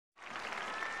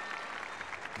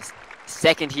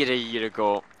Second here a year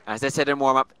ago. As I said in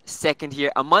warm-up, second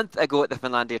here a month ago at the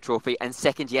Finlandia Trophy, and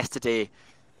second yesterday.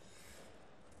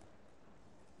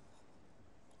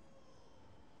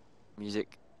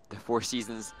 Music, The Four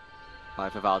Seasons by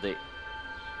Vivaldi.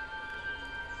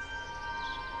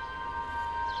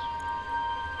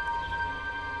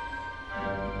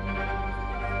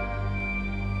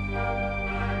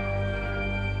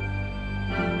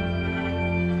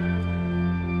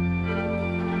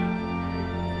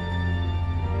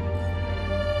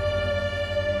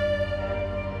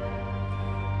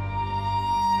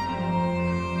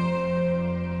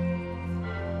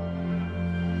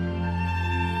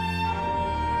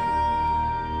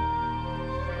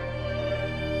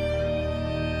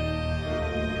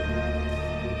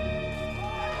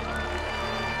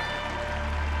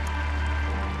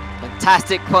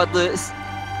 Fantastic quad loops.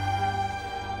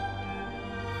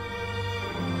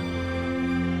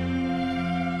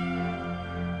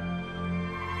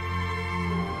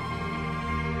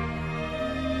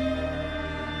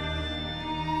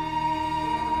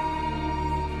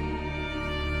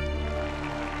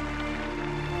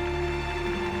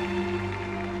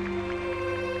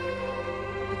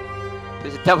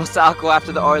 There's a double salto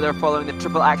after the Euler following the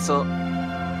triple axel.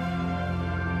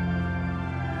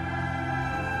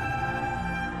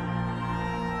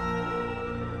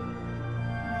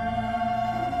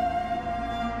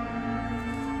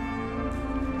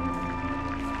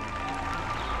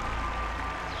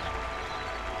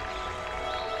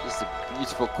 Just a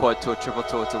beautiful quad toe, triple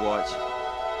toe to watch.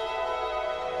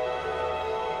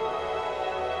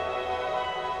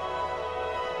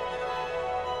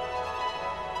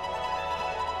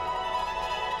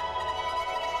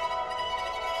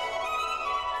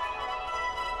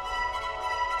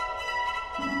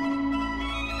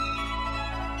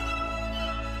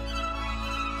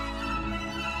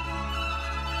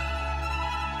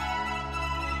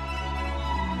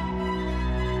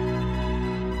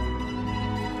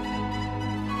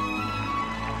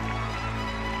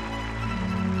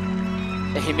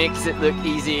 He makes it look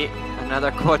easy. Another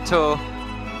quad toe.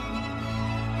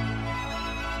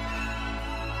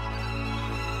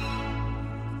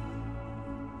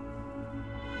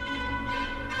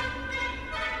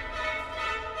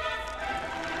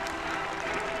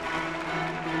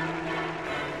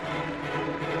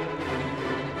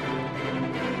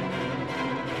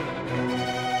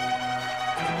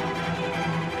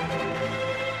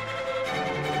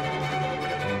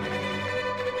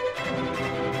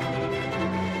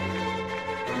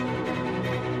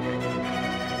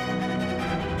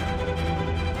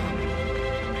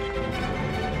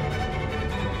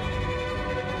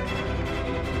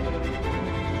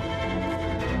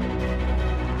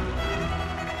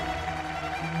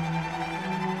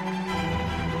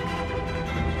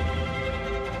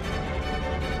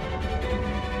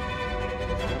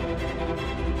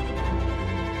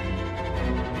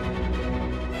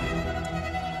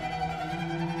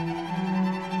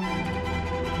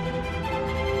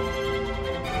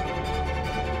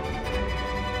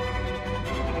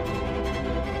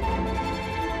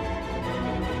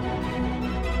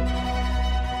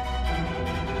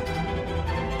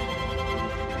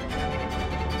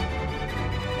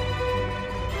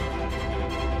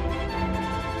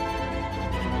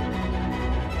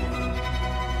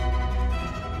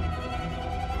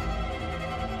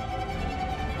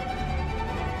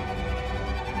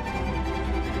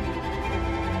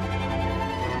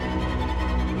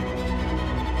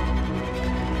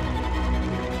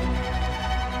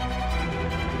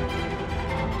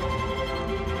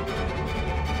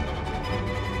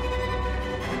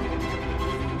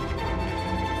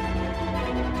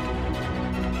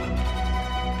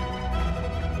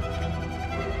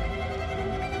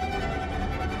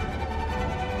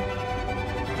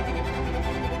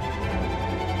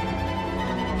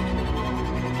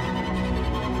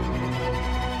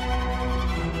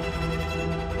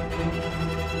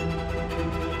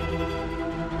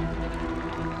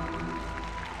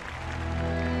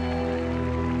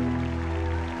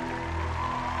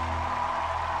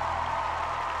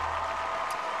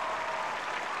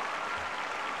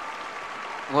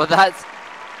 Well, that's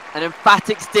an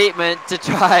emphatic statement to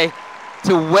try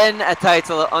to win a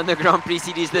title on the Grand Prix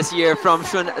Series this year from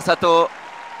Shun Sato.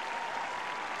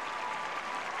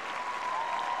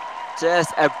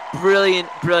 Just a brilliant,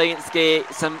 brilliant skate,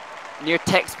 some near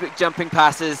textbook jumping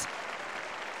passes,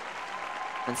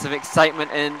 and some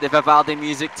excitement in the Vivaldi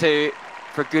music too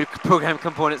for good program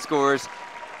component scores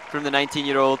from the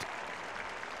 19-year-old.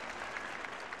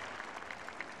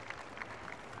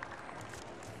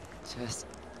 Just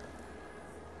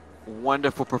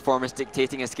wonderful performance,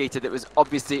 dictating a skater that was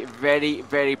obviously very,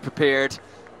 very prepared.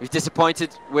 He was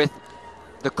disappointed with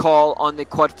the call on the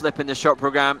quad flip in the short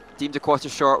program, deemed a quarter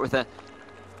short with an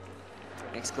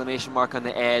exclamation mark on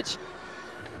the edge.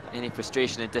 Any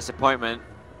frustration and disappointment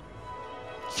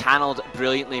channeled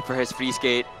brilliantly for his free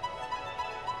skate.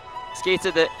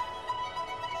 Skater that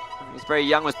he was very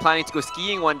young, was planning to go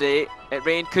skiing one day. It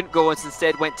rained, couldn't go, and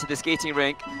instead went to the skating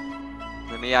rink,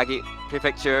 the Miyagi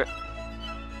Prefecture,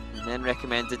 and then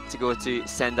recommended to go to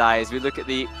Sendai. As we look at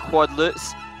the quad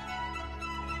lutz,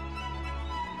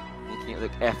 making it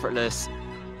look effortless.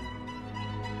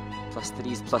 Plus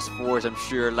threes, plus fours, I'm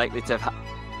sure, likely to have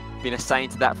been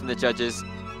assigned to that from the judges.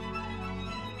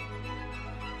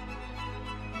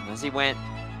 And as he went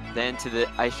then to the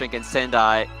ice rink in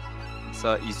Sendai,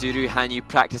 saw Yuzuru Hanyu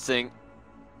practicing.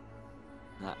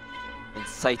 That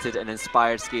incited and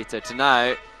inspired skater to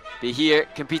now be here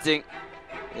competing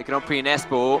in the Grand Prix in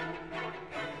Espoo,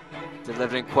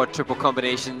 delivering quad triple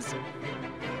combinations,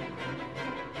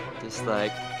 just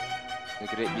like the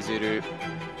great Yuzuru.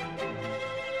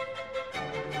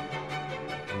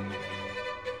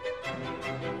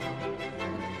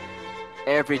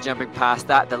 Every jumping past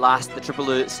that, the triple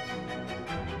lutz,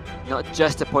 not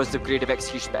just a positive grade of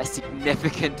execution, but a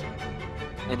significant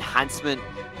enhancement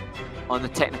on the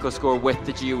technical score with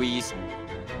the GOEs.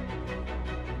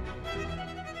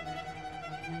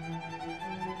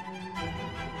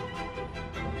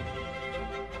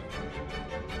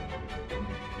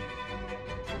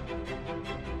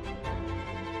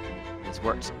 It's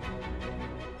worked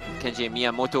with Kenji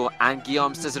Miyamoto and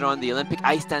Guillaume Cizeron, the Olympic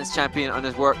ice dance champion, on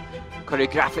his work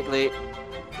choreographically.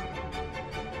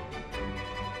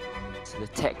 The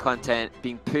tech content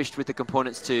being pushed with the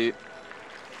components too.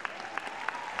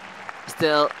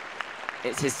 Still,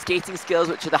 it's his skating skills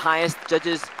which are the highest.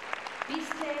 Judges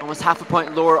almost half a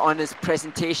point lower on his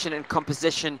presentation and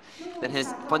composition than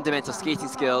his fundamental skating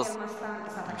skills.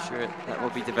 I'm sure that will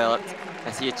be developed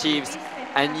as he achieves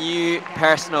a new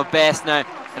personal best. Now,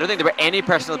 I don't think there were any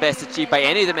personal bests achieved by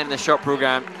any of them in the short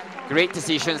program. Great to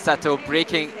see Shun Sato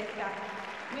breaking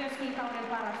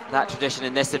that tradition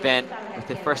in this event, with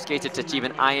the first skater to achieve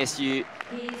an ISU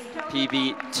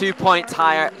PB 2 points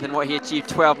higher than what he achieved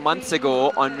 12 months ago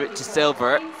en route to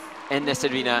silver in this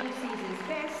arena.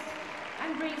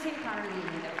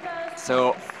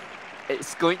 So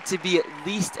it's going to be at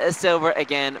least a silver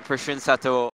again for Shun Sato.